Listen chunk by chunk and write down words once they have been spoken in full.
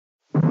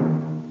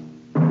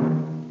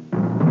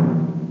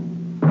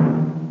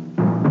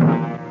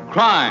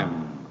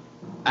crime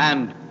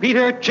and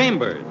Peter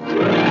Chambers.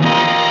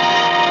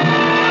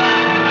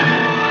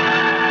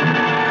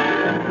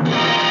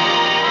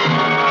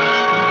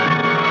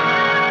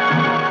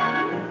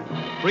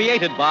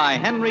 Created by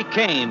Henry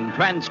Kane,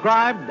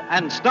 transcribed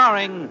and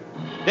starring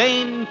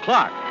Dane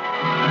Clark.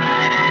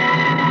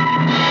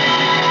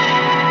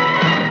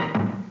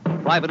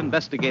 Private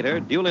investigator,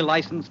 duly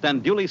licensed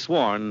and duly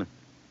sworn,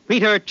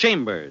 Peter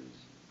Chambers.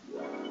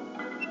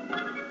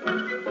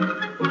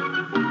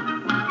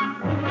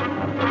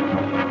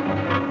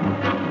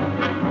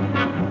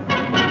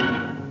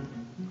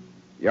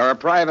 You're a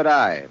private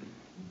eye.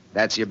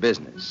 That's your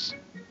business.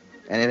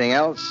 Anything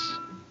else?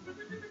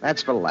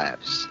 That's for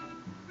laughs.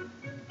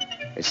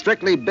 It's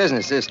strictly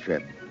business this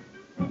trip.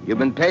 You've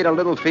been paid a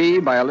little fee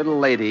by a little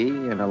lady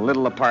in a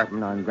little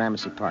apartment on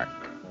Gramercy Park.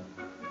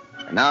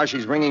 And now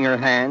she's wringing her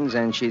hands,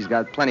 and she's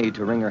got plenty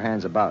to wring her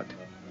hands about.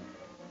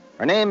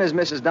 Her name is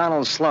Mrs.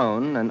 Donald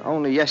Sloane, and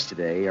only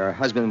yesterday her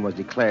husband was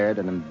declared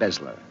an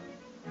embezzler.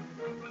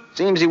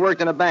 Seems he worked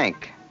in a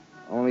bank,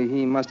 only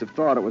he must have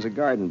thought it was a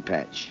garden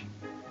patch.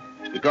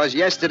 Because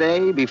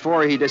yesterday,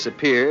 before he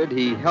disappeared,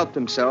 he helped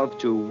himself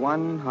to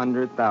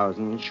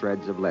 100,000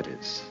 shreds of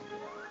lettuce.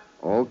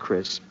 All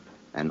crisp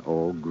and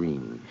all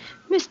green.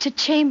 Mr.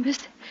 Chambers,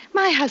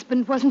 my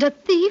husband wasn't a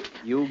thief.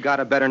 You got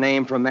a better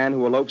name for a man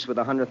who elopes with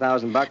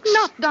 $100,000?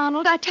 Not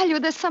Donald. I tell you,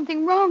 there's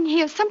something wrong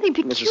here, something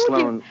peculiar. Mrs.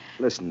 Sloane,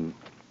 listen.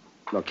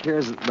 Look,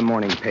 here's the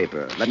morning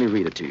paper. Let me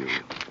read it to you.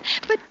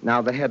 But...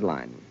 Now, the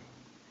headline.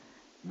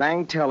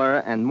 Bank teller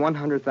and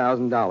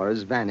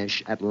 $100,000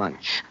 vanish at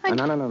lunch.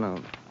 No.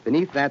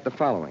 Beneath that, the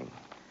following.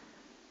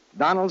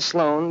 Donald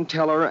Sloane,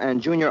 teller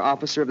and junior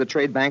officer of the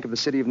Trade Bank of the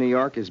City of New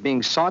York, is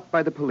being sought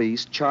by the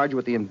police, charged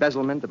with the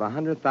embezzlement of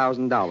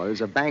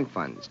 $100,000 of bank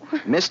funds.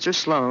 Mr.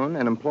 Sloane,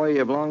 an employee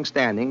of long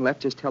standing,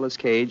 left his teller's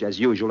cage as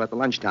usual at the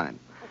lunchtime.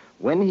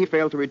 When he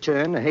failed to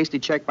return, a hasty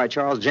check by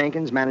Charles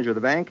Jenkins, manager of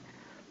the bank,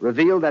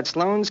 revealed that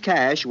Sloane's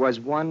cash was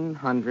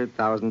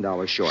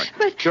 $100,000 short.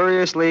 But...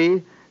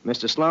 Curiously,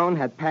 Mr. Sloane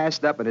had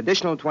passed up an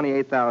additional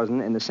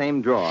 $28,000 in the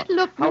same drawer.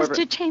 Look, However...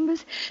 Mr.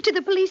 Chambers, to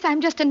the police, I'm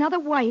just another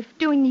wife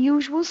doing the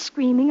usual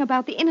screaming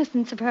about the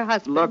innocence of her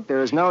husband. Look,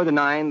 there's no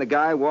denying the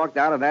guy walked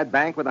out of that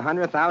bank with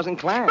 $100,000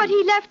 cash. But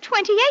he left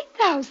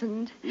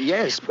 $28,000.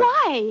 Yes, but...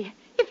 Why?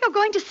 If you're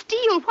going to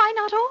steal, why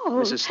not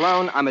all? Mrs.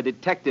 Sloane, I'm a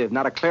detective,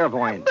 not a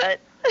clairvoyant.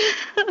 But...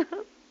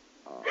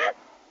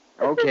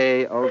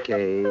 Okay.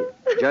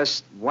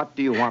 Just what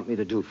do you want me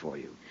to do for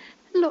you?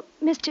 Look,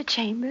 Mr.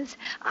 Chambers,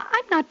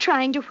 I'm not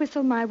trying to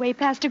whistle my way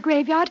past a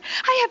graveyard.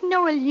 I have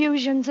no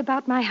illusions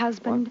about my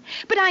husband.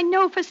 What? But I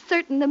know for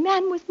certain the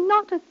man was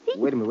not a thief.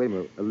 Wait a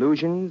minute.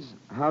 Illusions?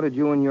 How did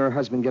you and your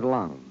husband get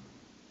along?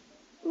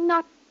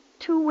 Not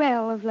too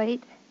well of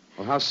late.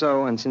 Well, how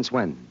so, and since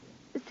when?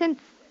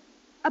 Since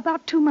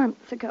about 2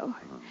 months ago.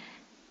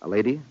 A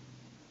lady?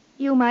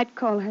 You might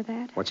call her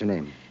that. What's her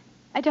name?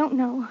 I don't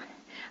know.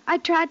 I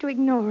tried to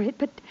ignore it,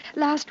 but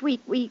last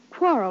week we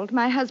quarreled,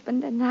 my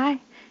husband and I,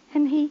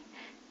 and he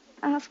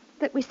asked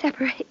that we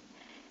separate.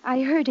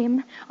 I heard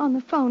him on the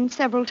phone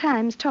several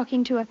times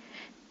talking to a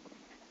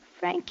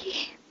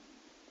Frankie.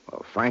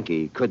 Well,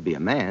 Frankie could be a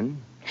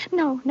man.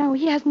 No,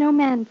 he has no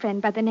man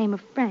friend by the name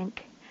of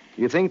Frank.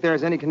 Do you think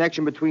there's any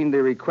connection between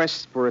the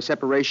request for a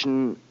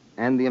separation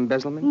and the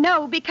embezzlement?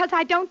 No, because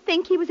I don't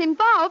think he was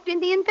involved in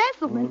the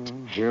embezzlement.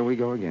 Here we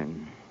go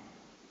again.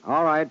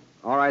 All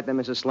right then,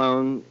 Mrs.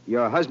 Sloane.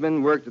 Your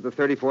husband worked at the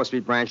 34th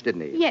Street branch,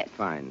 didn't he? Yes.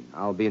 Fine.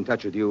 I'll be in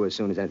touch with you as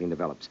soon as anything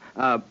develops.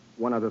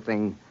 One other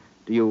thing.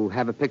 Do you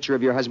have a picture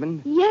of your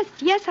husband?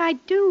 Yes, I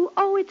do.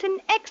 Oh, it's an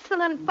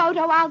excellent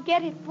photo. I'll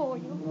get it for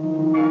you.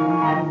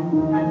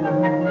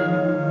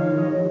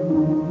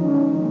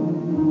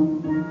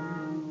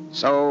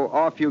 So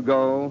off you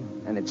go,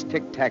 and it's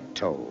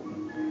tic-tac-toe.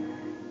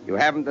 You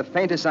haven't the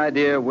faintest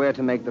idea where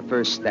to make the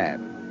first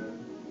stab.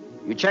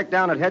 You check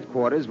down at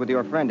headquarters with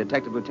your friend,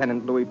 Detective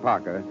Lieutenant Louis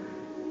Parker,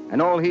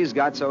 and all he's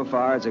got so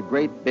far is a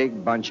great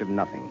big bunch of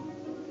nothing.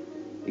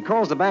 He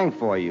calls the bank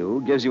for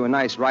you, gives you a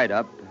nice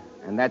write-up,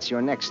 and that's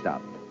your next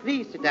stop.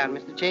 Please sit down,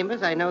 Mr.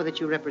 Chambers. I know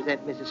that you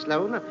represent Mrs.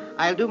 Sloane.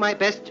 I'll do my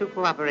best to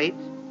cooperate.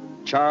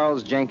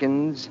 Charles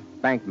Jenkins,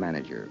 bank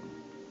manager.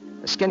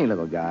 A skinny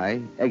little guy,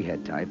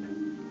 egghead type.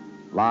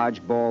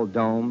 Large bald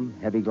dome,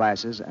 heavy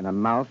glasses, and a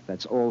mouth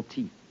that's all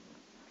teeth.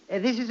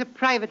 This is a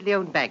privately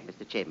owned bank,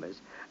 Mr. Chambers.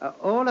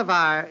 All of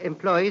our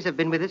employees have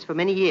been with us for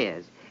many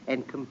years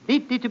and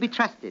completely to be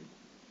trusted.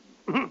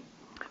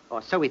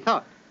 Or so we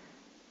thought.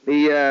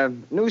 The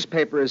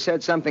newspaper has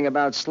said something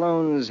about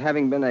Sloane's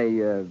having been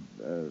a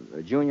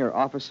junior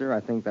officer. I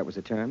think that was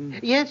the term.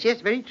 Yes,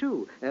 very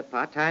true.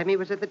 Part-time he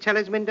was at the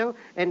teller's window,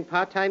 and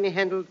part-time he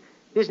handled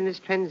business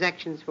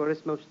transactions for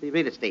us, mostly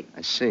real estate.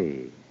 I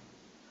see.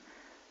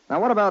 Now,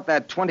 what about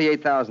that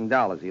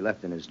 $28,000 he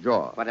left in his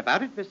drawer? What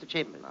about it, Mr.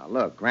 Chambers? Now,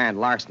 look, grand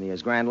larceny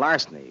is grand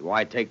larceny.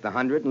 Why take the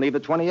 100 and leave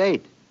the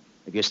 28?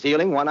 If you're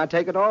stealing, why not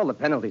take it all? The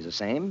penalty's the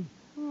same.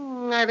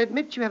 I'll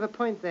admit you have a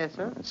point there,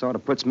 sir. It sort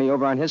of puts me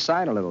over on his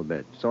side a little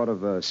bit. Sort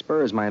of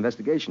spurs my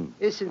investigation.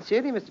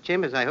 Sincerely, Mr.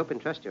 Chambers, I hope and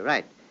trust you're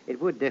right.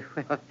 It would,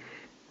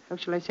 how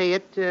shall I say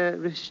it,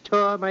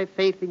 restore my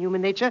faith in human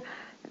nature.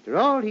 After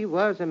all, he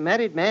was a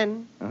married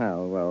man.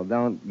 Well,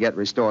 don't get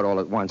restored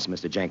all at once,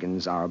 Mr.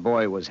 Jenkins. Our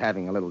boy was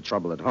having a little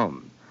trouble at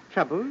home.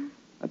 Trouble?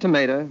 A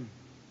tomato.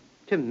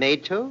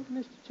 Tomato,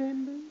 Mr.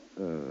 Chambers?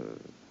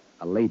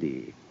 A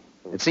lady.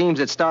 It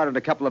seems it started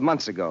a couple of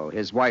months ago.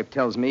 His wife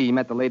tells me he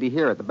met the lady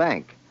here at the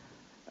bank.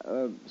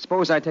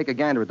 Suppose I take a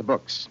gander at the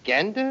books.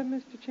 Gander,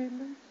 Mr.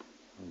 Chambers?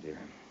 Oh, dear.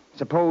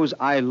 Suppose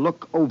I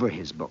look over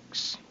his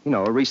books. You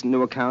know, recent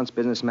new accounts,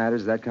 business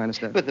matters, that kind of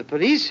stuff. But the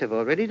police have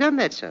already done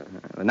that, sir.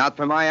 Not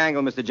from my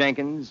angle, Mr.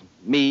 Jenkins.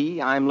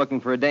 I'm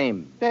looking for a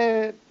dame.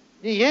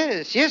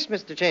 Yes,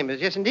 Mr. Chambers.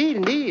 Yes,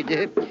 indeed.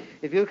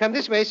 If you'll come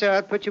this way, sir,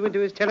 I'll put you into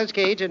his teller's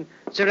cage and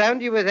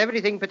surround you with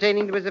everything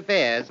pertaining to his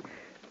affairs.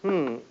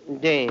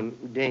 Dame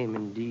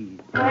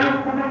indeed.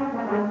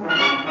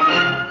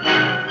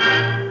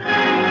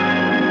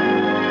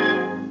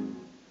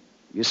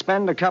 You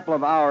spend a couple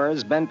of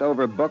hours bent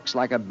over books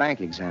like a bank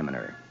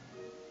examiner.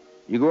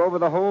 You go over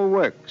the whole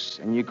works,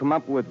 and you come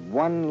up with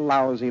one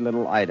lousy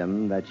little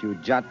item that you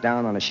jot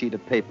down on a sheet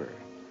of paper.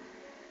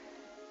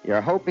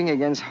 You're hoping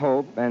against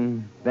hope,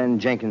 and then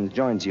Jenkins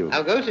joins you.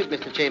 How goes it,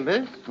 Mr.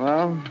 Chambers?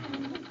 Well,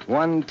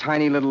 one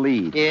tiny little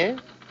lead. Yes?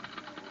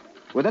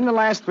 Within the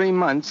last 3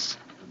 months,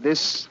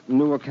 this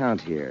new account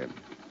here.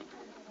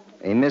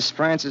 A Miss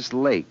Frances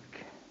Lake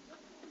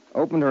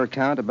opened her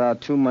account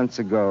about 2 months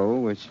ago,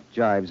 which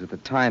jives with the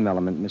time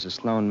element Mrs.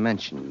 Sloane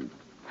mentioned.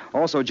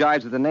 Also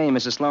jives with the name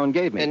Mrs. Sloane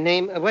gave me. A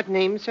name? What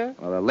name, sir?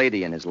 Well, a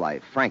lady in his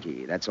life,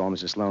 Frankie. That's all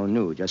Mrs. Sloane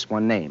knew. Just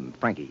one name,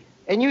 Frankie.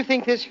 And you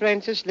think this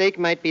Frances Lake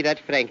might be that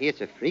Frankie?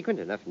 It's a frequent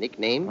enough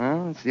nickname.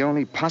 Well, it's the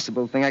only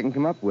possible thing I can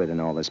come up with in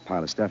all this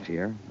pile of stuff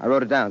here. I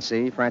wrote it down,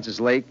 see?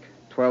 Frances Lake,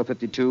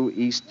 1252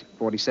 East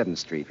 47th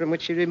Street. From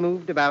which she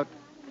removed about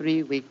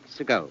 3 weeks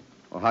ago.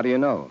 Well, how do you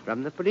know?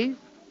 From the police?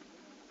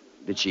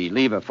 Did she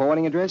leave a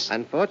forwarding address?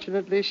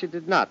 Unfortunately, she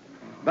did not.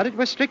 But it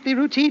was strictly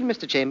routine,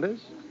 Mr. Chambers.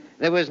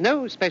 There was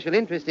no special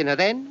interest in her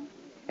then,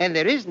 and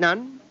there is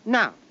none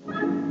now.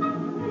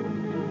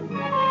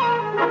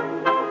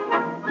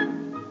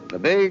 The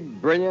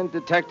big, brilliant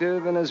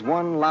detective and his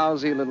one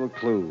lousy little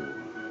clue.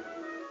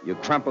 You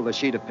crumple the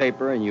sheet of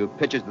paper and you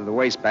pitch it to the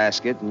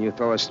wastebasket and you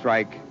throw a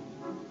strike.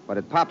 But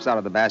it pops out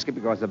of the basket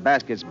because the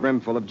basket's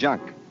brimful of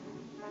junk.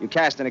 You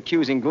cast an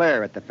accusing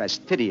glare at the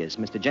fastidious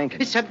Mr.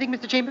 Jenkins. Is something,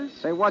 Mr. Chambers?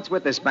 Say, what's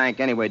with this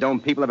bank anyway? Don't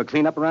people ever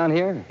clean up around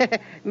here?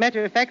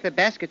 Matter of fact, the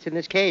baskets in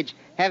this cage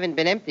haven't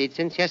been emptied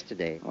since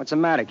yesterday. What's the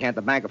matter? Can't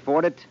the bank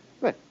afford it?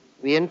 Well,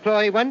 we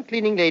employ one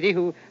cleaning lady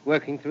who,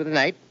 working through the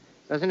night,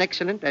 does an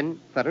excellent and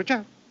thorough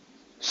job.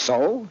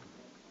 So?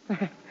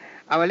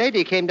 Our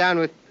lady came down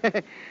with,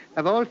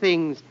 of all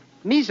things,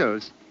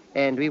 measles,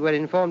 and we were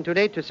informed too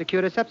late to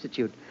secure a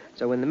substitute.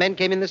 So when the men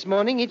came in this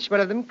morning, each one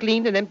of them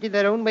cleaned and emptied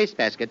their own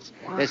wastebaskets.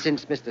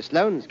 Since Mr.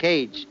 Sloane's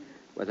cage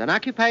was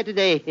unoccupied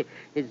today,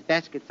 his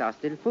baskets are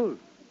still full.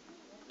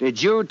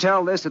 Did you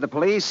tell this to the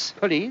police?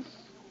 Police?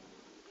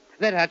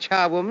 That our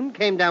charwoman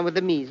came down with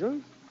the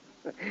measles?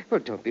 Well,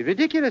 don't be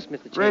ridiculous,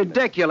 Mr. Chambers.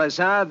 Ridiculous,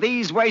 huh?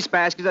 These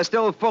wastebaskets are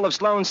still full of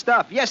Sloane's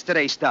stuff,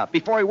 yesterday's stuff,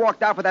 before he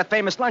walked out for that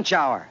famous lunch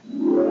hour.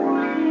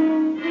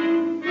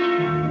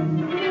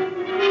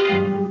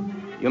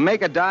 You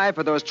make a dive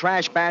for those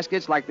trash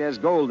baskets like there's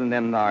gold in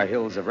them thar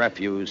hills of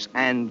refuse.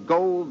 And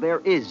gold there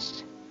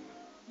is.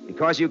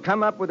 Because you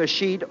come up with a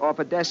sheet off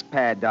a desk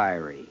pad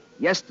diary.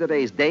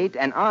 Yesterday's date,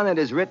 and on it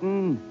is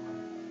written,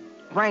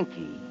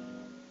 Frankie,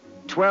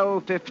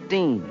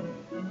 1215,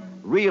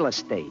 real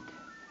estate,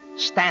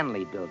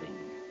 Stanley Building.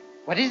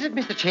 What is it,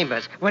 Mr.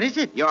 Chambers? What is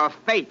it? Your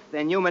faith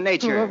in human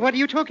nature. What are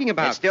you talking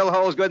about? It still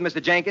holds good,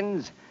 Mr.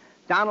 Jenkins.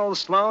 Donald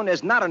Sloane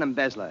is not an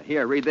embezzler.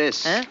 Here, read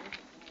this. Huh?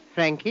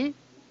 Frankie?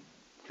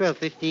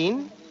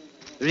 1215.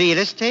 Real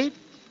estate?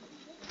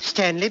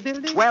 Stanley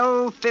Building?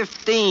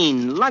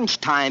 12:15,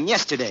 lunchtime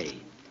yesterday.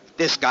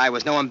 This guy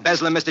was no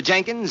embezzler, Mr.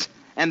 Jenkins.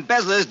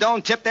 Embezzlers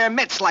don't tip their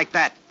mitts like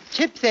that.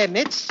 Tip their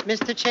mitts,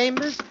 Mr.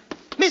 Chambers?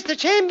 Mr.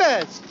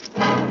 Chambers!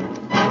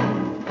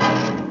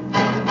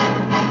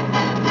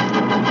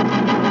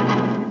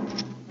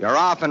 You're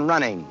off and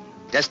running.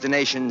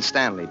 Destination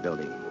Stanley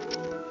Building.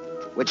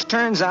 Which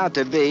turns out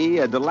to be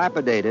a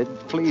dilapidated,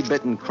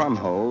 flea-bitten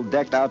crumhole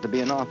decked out to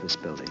be an office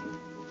building.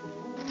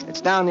 It's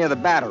down near the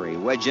Battery,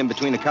 wedged in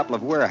between a couple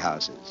of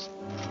warehouses.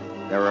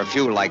 There are a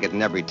few like it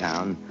in every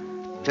town,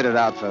 fitted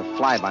out for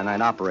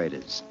fly-by-night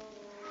operators.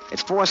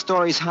 It's 4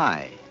 stories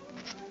high.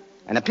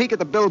 And a peek at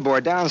the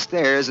billboard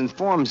downstairs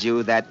informs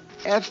you that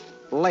F.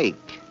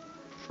 Lake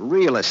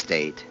Real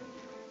Estate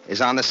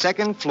is on the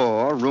 2nd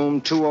floor,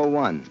 room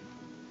 201.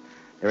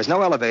 There is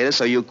no elevator,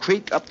 so you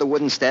creak up the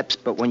wooden steps,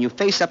 but when you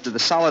face up to the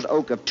solid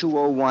oak of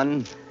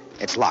 201,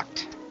 it's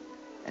locked,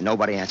 and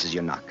nobody answers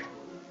your knock.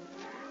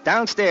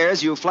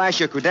 Downstairs, you flash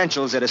your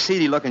credentials at a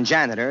seedy-looking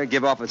janitor,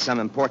 give off with some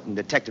important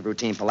detective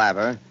routine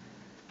palaver,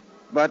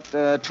 but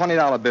a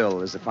 $20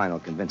 bill is the final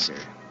convincer.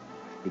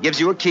 He gives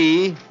you a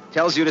key,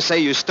 tells you to say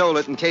you stole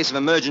it in case of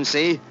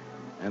emergency,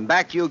 and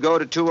back you go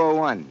to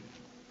 201.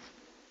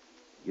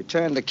 You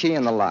turn the key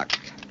in the lock,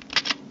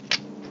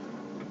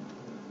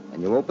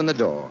 and you open the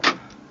door.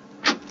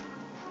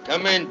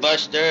 Come in,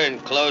 Buster,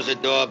 and close the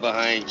door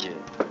behind you.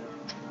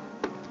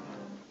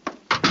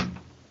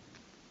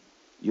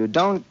 You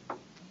don't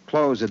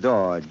close the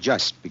door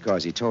just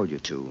because he told you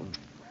to.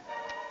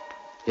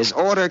 His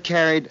order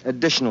carried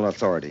additional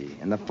authority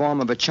in the form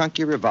of a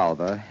chunky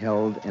revolver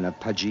held in a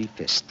pudgy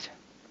fist.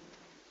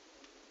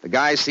 The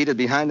guy seated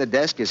behind the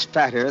desk is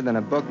fatter than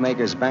a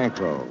bookmaker's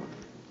bankroll.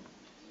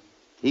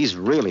 He's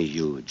really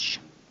huge,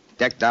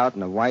 decked out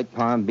in a white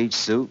Palm Beach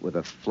suit with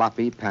a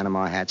floppy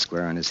Panama hat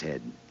square on his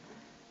head.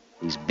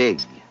 He's big,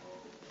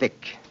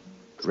 thick,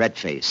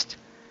 red-faced,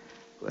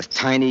 with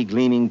tiny,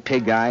 gleaming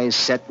pig eyes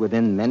set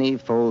within many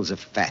folds of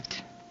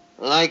fat.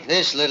 Like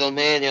this, little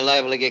man, you're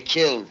liable to get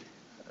killed.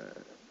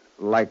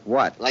 Like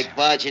what? Like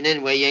barging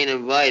in where you ain't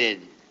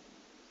invited.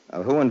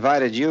 Who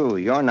invited you?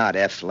 You're not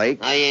F. Lake.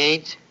 I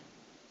ain't.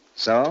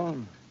 So?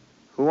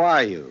 Who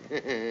are you?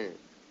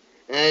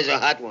 There's a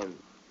hot one.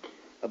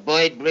 A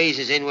bird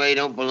breezes in where he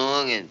don't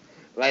belong, and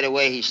right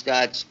away he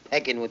starts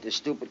pecking with the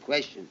stupid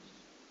questions.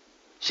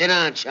 Sit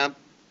down, chump.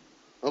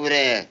 Over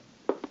there.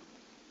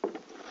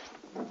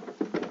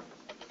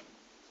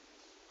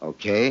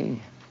 Okay.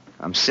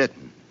 I'm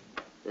sitting.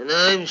 And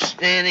I'm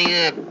standing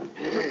up.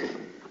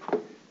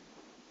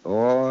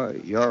 Oh,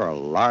 you're a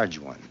large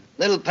one.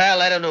 Little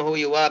pal, I don't know who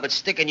you are, but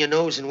sticking your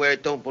nose in where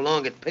it don't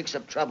belong, it picks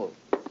up trouble.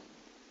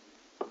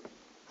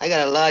 I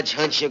got a large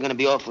hunch you're going to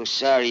be awful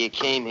sorry you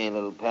came here,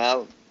 little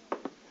pal.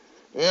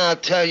 And I'll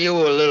tell you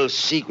a little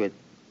secret.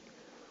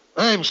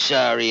 I'm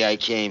sorry I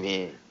came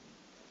here.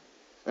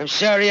 I'm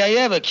sorry I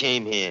ever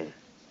came here.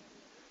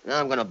 Now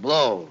I'm going to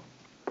blow.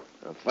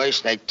 Now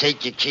first I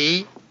take your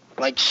key,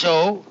 like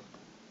so.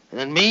 And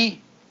then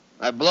me,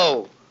 I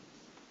blow.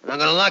 And I'm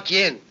going to lock you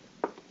in.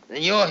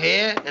 Then you're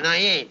here, and I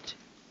ain't.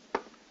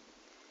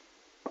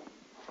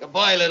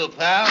 Goodbye, little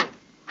pal.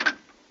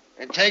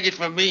 And take it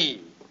from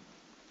me.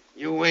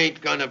 You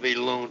ain't gonna be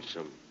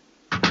lonesome.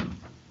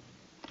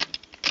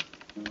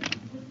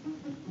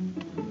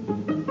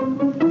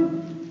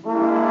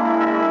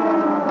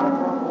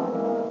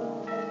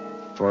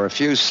 For a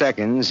few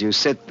seconds, you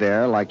sit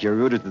there like you're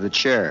rooted to the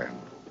chair.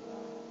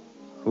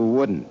 Who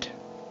wouldn't?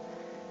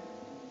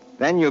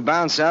 Then you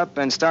bounce up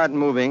and start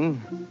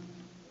moving.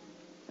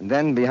 And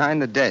then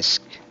behind the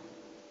desk,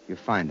 you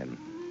find him.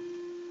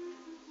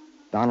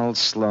 Donald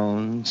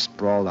Sloane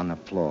sprawled on the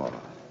floor,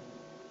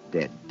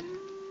 dead.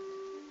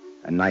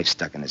 A knife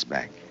stuck in his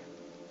back.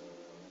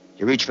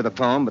 You reach for the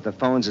phone, but the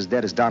phone's as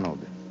dead as Donald.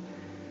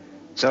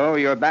 So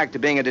you're back to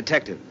being a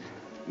detective.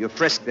 You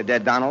frisk the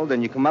dead Donald,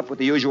 and you come up with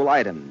the usual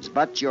items.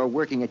 But you're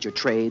working at your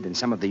trade, and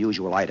some of the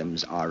usual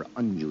items are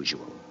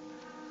unusual.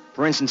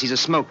 For instance, he's a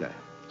smoker,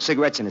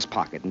 cigarettes in his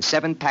pocket, and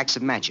 7 packs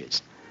of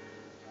matches.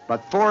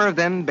 But 4 of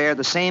them bear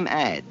the same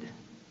ad.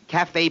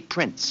 Cafe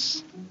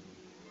Prince.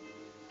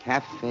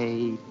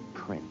 Cafe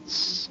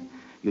Prince.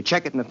 You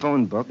check it in the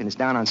phone book, and it's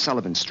down on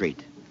Sullivan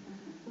Street.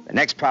 The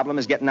next problem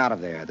is getting out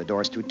of there. The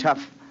door's too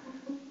tough.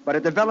 But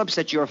it develops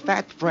that your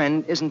fat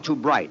friend isn't too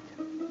bright.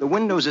 The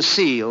windows are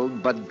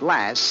sealed, but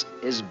glass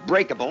is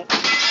breakable.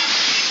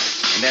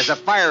 And there's a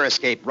fire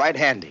escape right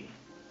handy.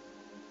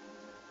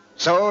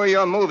 So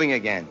you're moving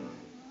again.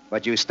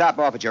 But you stop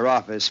off at your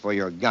office for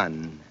your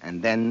gun,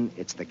 and then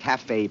it's the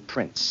Cafe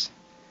Prince.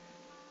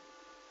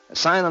 A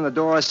sign on the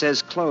door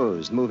says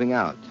closed, moving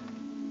out.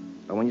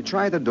 But when you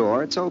try the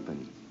door, it's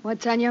open.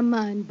 What's on your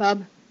mind,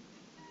 Bub?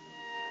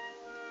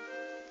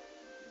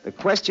 The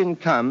question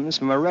comes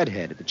from a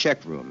redhead at the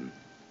check room.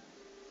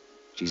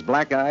 She's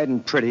black-eyed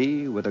and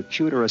pretty, with a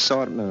cuter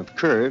assortment of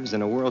curves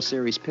than a World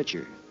Series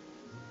pitcher.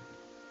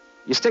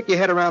 You stick your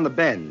head around the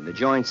bend. The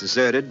joint's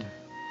deserted,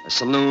 a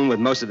saloon with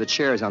most of the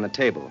chairs on the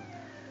table.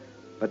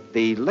 But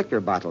the liquor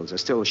bottles are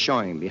still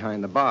showing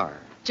behind the bar.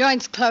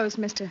 Joint's closed,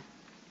 mister.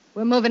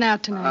 We're moving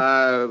out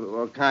tonight.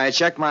 Well, can I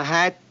check my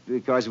hat?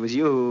 Because with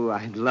you,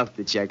 I'd love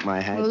to check my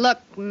hat. Look,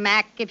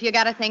 Mac, if you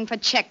got a thing for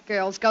check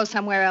girls, go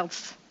somewhere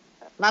else.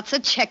 Lots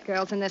of check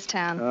girls in this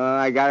town.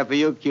 I got it for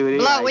you, cutie.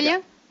 Blow, will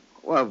you?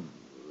 Well,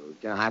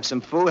 can I have some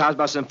food? How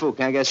about some food?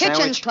 Can I get a sandwich?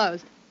 Kitchen's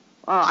closed.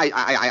 Oh,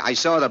 I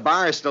saw the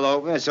bar is still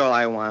open. That's all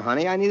I want,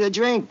 honey. I need a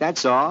drink,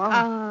 that's all.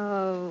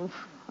 Oh,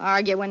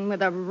 arguing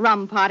with a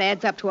rum pot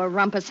adds up to a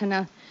rumpus, and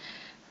a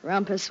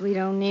rumpus we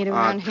don't need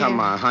around here. Oh, come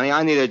on, honey.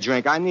 I need a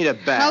drink. I need a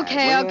bag.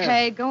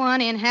 Okay. Go on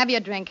in. Have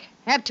your drink.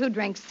 Have 2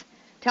 drinks.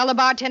 Tell the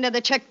bartender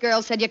the check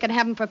girl said you could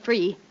have them for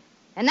free.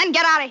 And then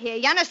get out of here.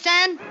 You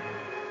understand?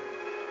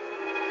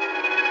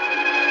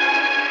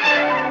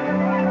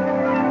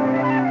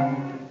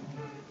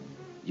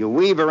 You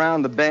weave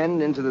around the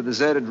bend into the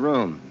deserted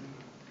room,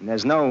 and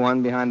there's no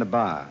one behind the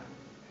bar.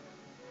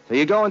 So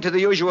you go into the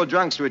usual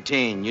drunk's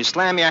routine. You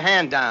slam your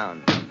hand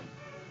down.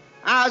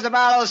 How's the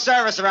bottle of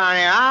service around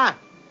here, huh?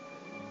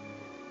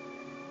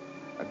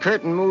 A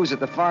curtain moves at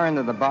the far end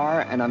of the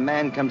bar, and a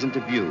man comes into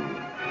view.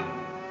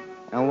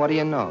 And what do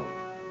you know?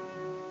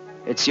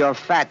 It's your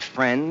fat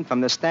friend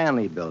from the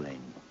Stanley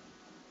building.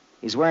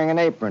 He's wearing an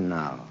apron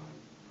now.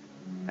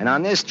 And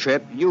on this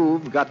trip,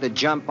 you've got the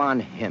jump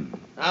on him.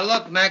 Now,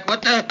 look, Mac,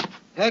 what the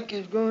heck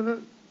is going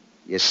on?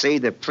 You see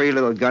the pretty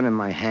little gun in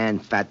my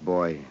hand, fat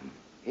boy?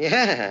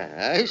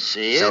 Yeah, I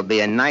see it. So be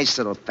a nice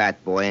little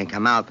fat boy and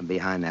come out from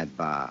behind that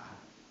bar.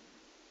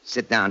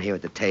 Sit down here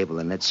at the table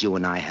and let's you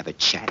and I have a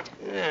chat.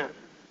 Yeah.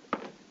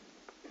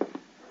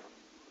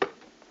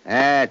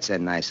 That's a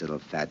nice little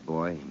fat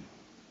boy.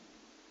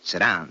 Sit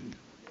down.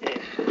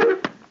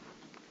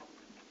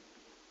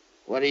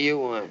 What do you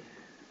want?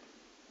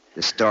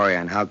 The story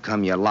on how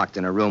come you're locked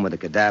in a room with a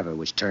cadaver,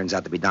 which turns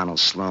out to be Donald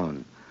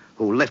Sloane,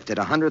 who lifted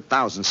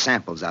 100,000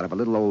 samples out of a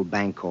little old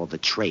bank called the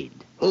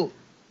Trade. Who?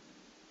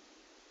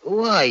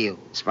 Who are you?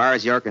 As far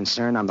as you're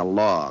concerned, I'm the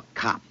law,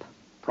 cop,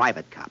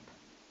 private cop.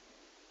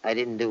 I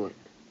didn't do it.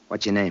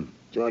 What's your name?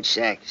 George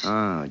Sachs.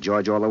 Oh,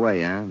 George all the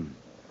way, huh?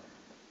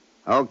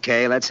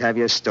 Okay, let's have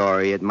your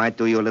story. It might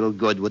do you a little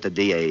good with the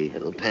DA.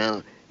 Little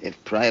pal,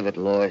 if private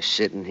law is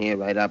sitting here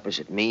right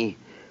opposite me,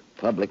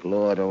 public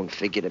law don't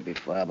figure to be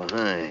far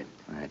behind.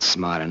 That's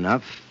smart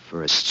enough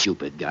for a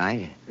stupid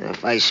guy. Now,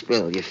 if I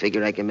spill, you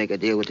figure I can make a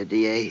deal with the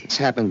DA? It's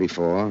happened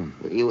before.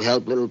 Will you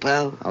help, little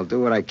pal? I'll do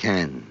what I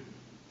can.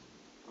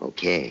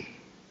 Okay.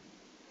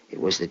 It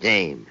was the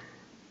dame.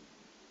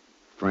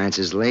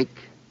 Francis Lake?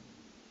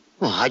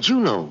 Well, how'd you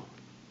know?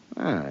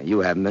 You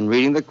haven't been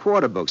reading the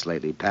quarter books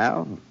lately,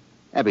 pal.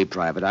 Every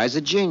private eye's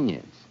a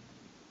genius.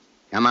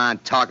 Come on,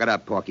 talk it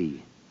up,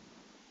 Porky.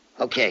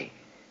 Okay.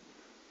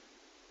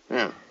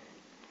 Now,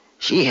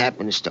 she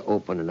happens to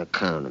open an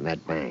account in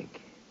that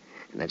bank.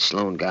 And that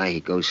Sloane guy,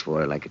 he goes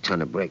for her like a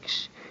ton of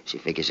bricks. She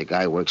figures a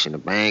guy works in a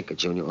bank, a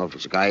junior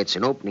officer guy, it's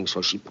an opening,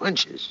 so she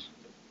punches.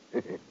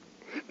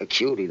 A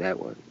cutie, that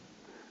one.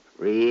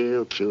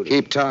 Real cutie.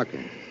 Keep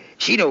talking.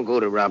 She don't go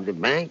to rob the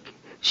bank.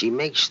 She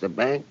makes the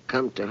bank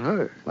come to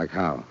her. Like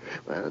how?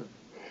 Well,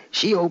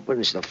 she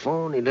opens the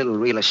phony little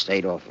real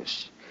estate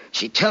office.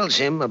 She tells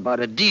him about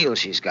a deal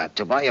she's got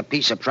to buy a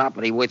piece of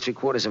property worth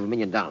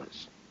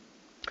 $750,000.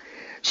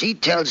 She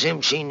tells him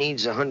she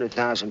needs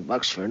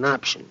 $100,000 for an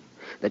option,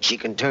 that she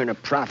can turn a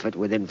profit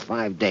within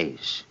 5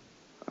 days.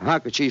 How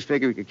could she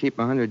figure we could keep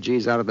 100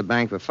 G's out of the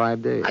bank for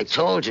 5 days? I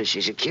told you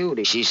she's a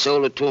cutie. She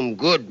sold it to him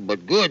good,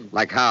 but good.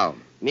 Like how?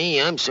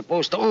 Me, I'm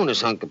supposed to own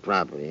this hunk of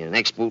property. An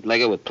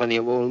ex-bootlegger with plenty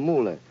of old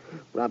moolah.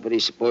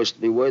 Property's supposed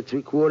to be worth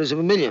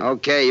 $750,000.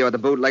 Okay, you're the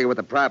bootlegger with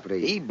the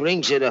property. He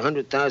brings her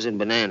 100,000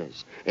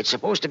 bananas. It's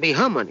supposed to be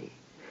her money.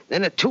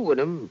 Then the two of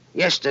them,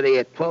 yesterday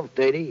at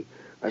 12:30,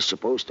 are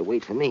supposed to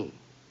wait for me.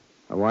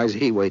 Why is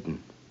he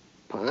waiting?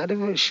 Part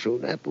of a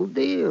shrewd apple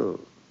deal.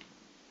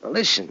 Now,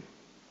 listen.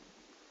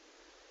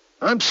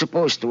 I'm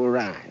supposed to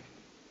arrive.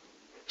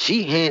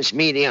 She hands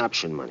me the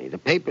option money. The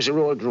papers are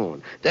all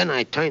drawn. Then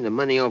I turn the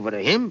money over to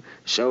him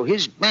so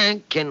his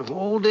bank can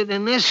hold it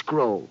in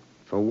escrow.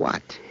 For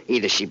what?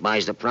 Either she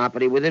buys the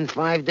property within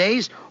 5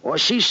 days, or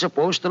she's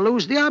supposed to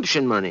lose the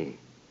option money.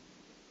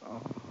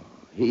 Oh,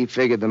 he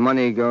figured the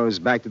money goes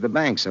back to the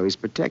bank, so he's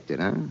protected,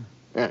 huh?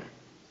 Yeah.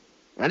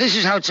 Now, this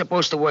is how it's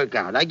supposed to work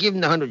out. I give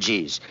him the 100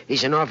 G's.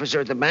 He's an officer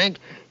at the bank.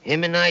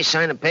 Him and I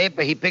sign a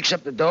paper. He picks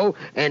up the dough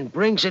and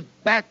brings it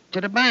back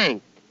to the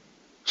bank.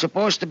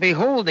 Supposed to be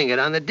holding it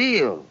on the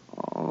deal.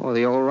 Oh,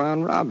 the old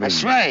round robin.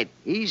 That's right.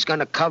 He's going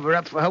to cover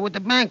up for her with the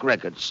bank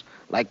records.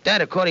 Like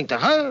that, according to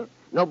her,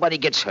 nobody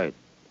gets hurt.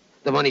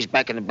 The money's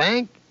back in the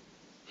bank.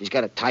 She's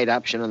got a tight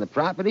option on the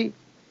property.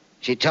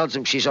 She tells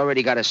him she's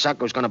already got a sucker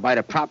who's going to buy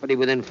the property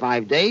within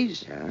 5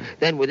 days. Yeah.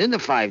 Then within the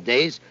 5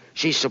 days,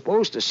 she's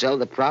supposed to sell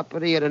the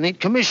property at a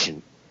neat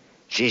commission.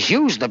 She's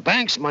used the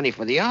bank's money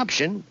for the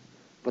option,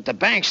 but the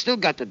bank still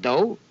got the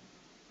dough,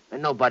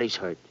 and nobody's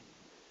hurt.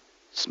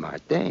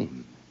 Smart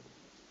dame.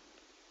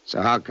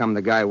 So how come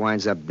the guy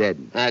winds up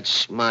dead?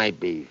 That's my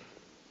beef.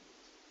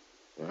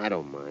 I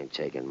don't mind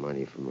taking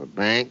money from a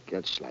bank.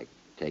 That's like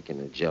taking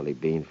a jelly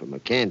bean from a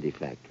candy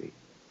factory.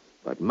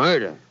 But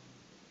murder...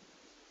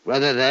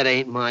 Brother, that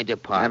ain't my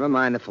department. Never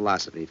mind the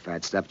philosophy,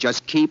 fat stuff.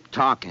 Just keep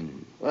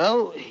talking.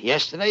 Well,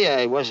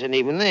 yesterday I wasn't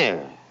even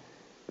there.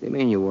 What do you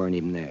mean you weren't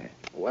even there?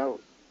 Well,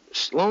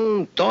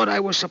 Sloane thought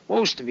I was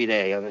supposed to be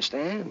there, you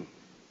understand?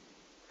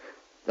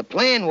 The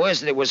plan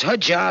was that it was her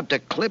job to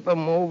clip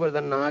him over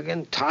the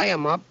noggin, tie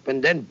him up,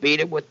 and then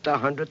beat it with the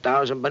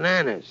 100,000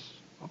 bananas.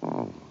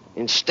 Oh.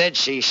 Instead,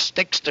 she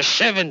sticks the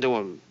shiv into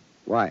him.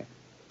 Why?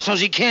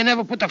 So's he can't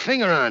ever put the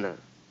finger on her.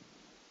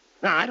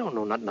 Now, I don't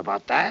know nothing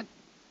about that.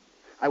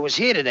 I was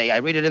here today. I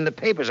read it in the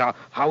papers,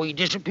 how he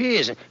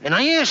disappears. And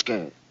I ask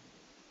her.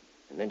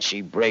 And then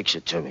she breaks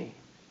it to me.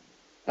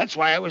 That's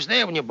why I was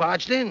there when you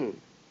barged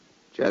in.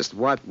 Just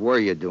what were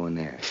you doing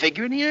there?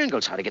 Figuring the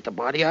angles, how to get the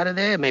body out of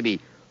there. Maybe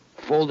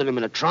folding him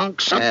in a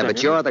trunk, something. Yeah,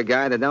 but you're the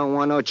guy that don't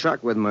want no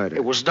truck with murder.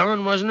 It was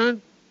done, wasn't it?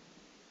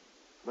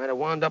 Might have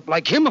wound up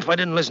like him if I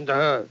didn't listen to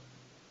her.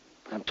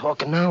 But I'm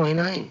talking now, ain't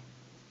I?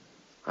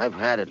 I've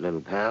had it, little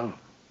pal.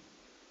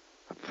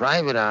 A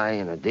private eye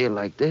in a deal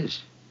like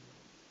this.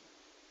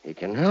 It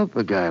can help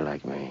a guy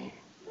like me.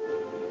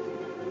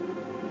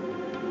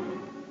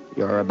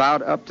 You're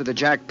about up to the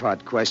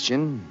jackpot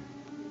question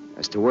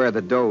as to where the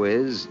dough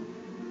is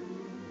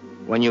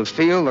when you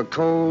feel the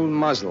cold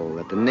muzzle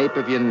at the nape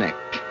of your neck.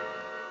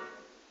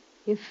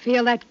 You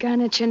feel that gun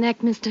at your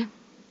neck, mister?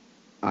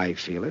 I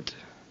feel it.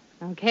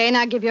 Okay,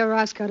 now give your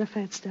Roscoe the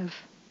fat stuff.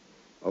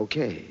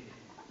 Okay.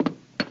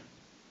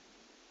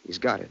 He's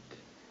got it.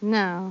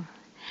 No.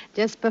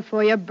 Just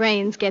before your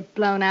brains get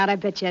blown out, I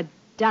bet you're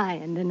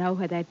dying to know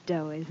where that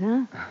dough is,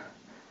 huh?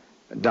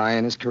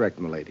 Diane is correct,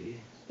 m'lady.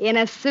 In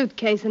a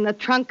suitcase in the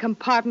trunk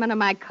compartment of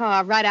my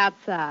car right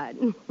outside.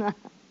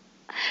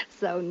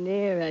 So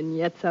near and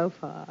yet so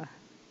far.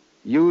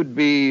 You'd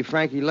be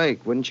Frankie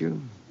Lake, wouldn't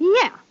you?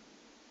 Yeah,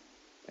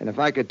 And if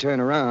I could turn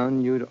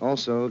around, you'd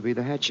also be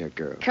the hat check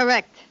girl.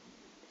 correct.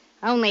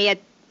 Only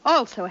it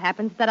also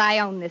happens that I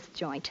own this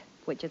joint,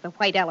 which is a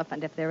white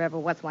elephant if there ever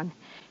was one.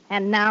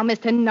 And now,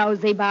 Mr.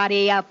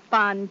 Nosybody, a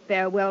fond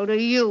farewell to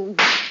you.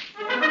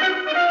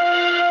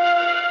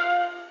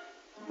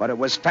 But it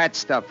was Fat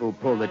Stuff who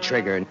pulled the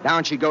trigger. And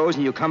down she goes,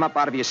 and you come up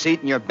out of your seat,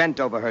 and you're bent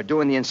over her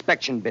doing the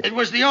inspection bit. It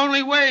was the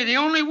only way.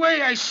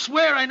 I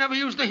swear I never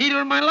used a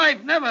heater in my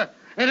life. Never.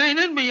 It ain't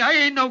in me. I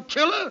ain't no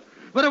killer.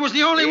 But it was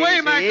the only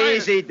way, Mac.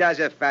 Easy does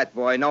it, fat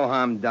boy. No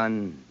harm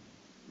done.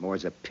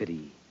 More's a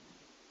pity.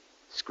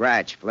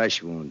 Scratch,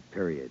 flesh wound,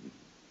 period.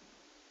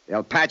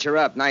 They'll patch her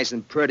up nice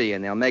and pretty,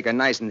 and they'll make her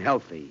nice and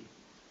healthy.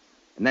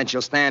 And then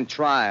she'll stand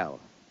trial,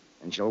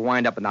 and she'll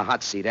wind up in the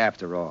hot seat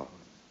after all.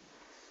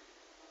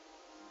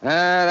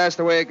 That's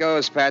the way it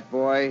goes, fat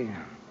boy.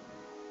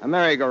 A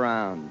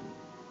merry-go-round.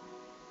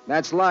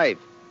 That's life.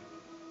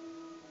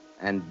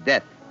 And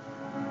death.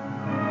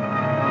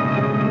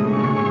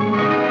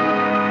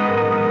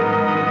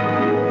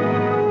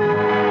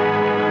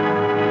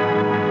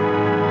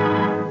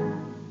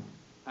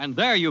 And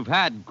there you've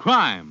had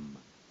Crime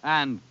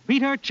and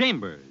Peter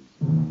Chambers.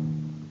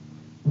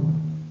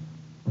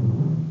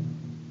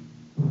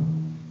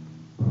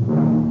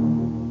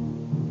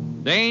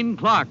 Dane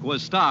Clark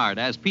was starred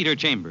as Peter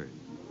Chambers.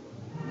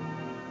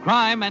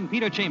 Crime and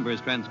Peter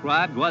Chambers,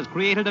 transcribed, was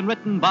created and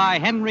written by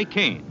Henry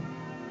Kane.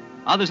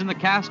 Others in the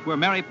cast were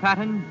Mary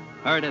Patton,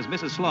 heard as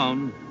Mrs.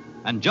 Sloane,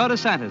 and Joe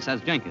DeSantis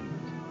as Jenkins.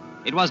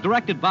 It was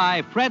directed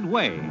by Fred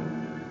Way.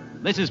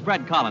 This is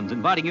Fred Collins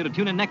inviting you to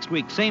tune in next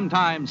week, same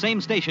time,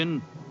 same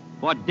station,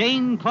 for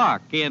Dane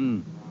Clark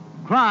in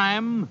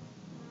Crime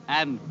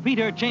and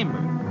Peter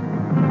Chambers.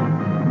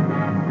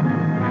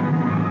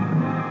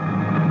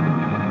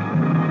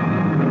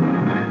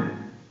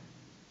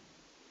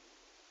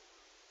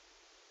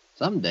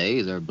 Some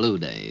days are blue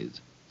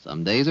days.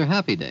 Some days are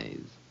happy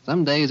days.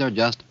 Some days are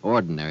just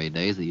ordinary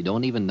days that you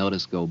don't even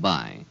notice go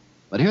by.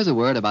 But here's a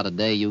word about a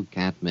day you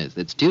can't miss.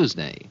 It's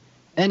Tuesday.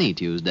 Any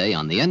Tuesday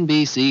on the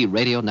NBC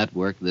radio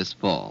network this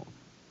fall.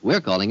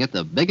 We're calling it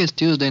the biggest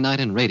Tuesday night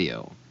in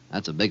radio.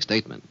 That's a big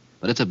statement,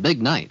 but it's a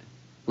big night.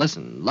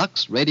 Listen,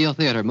 Lux Radio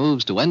Theater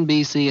moves to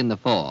NBC in the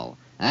fall,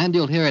 and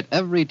you'll hear it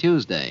every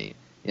Tuesday.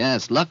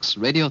 Yes, Lux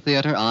Radio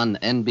Theater on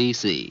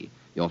NBC.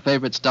 Your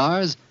favorite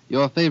stars,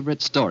 your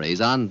favorite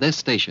stories on this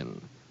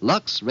station.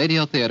 Lux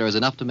Radio Theater is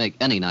enough to make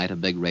any night a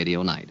big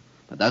radio night.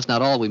 But that's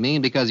not all we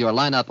mean, because your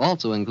lineup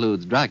also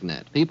includes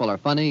Dragnet, People Are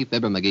Funny,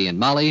 Fibber McGee and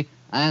Molly,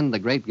 and The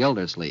Great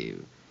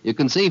Gildersleeve. You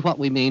can see what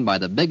we mean by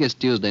the biggest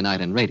Tuesday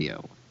night in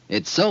radio.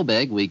 It's so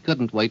big, we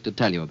couldn't wait to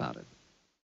tell you about it.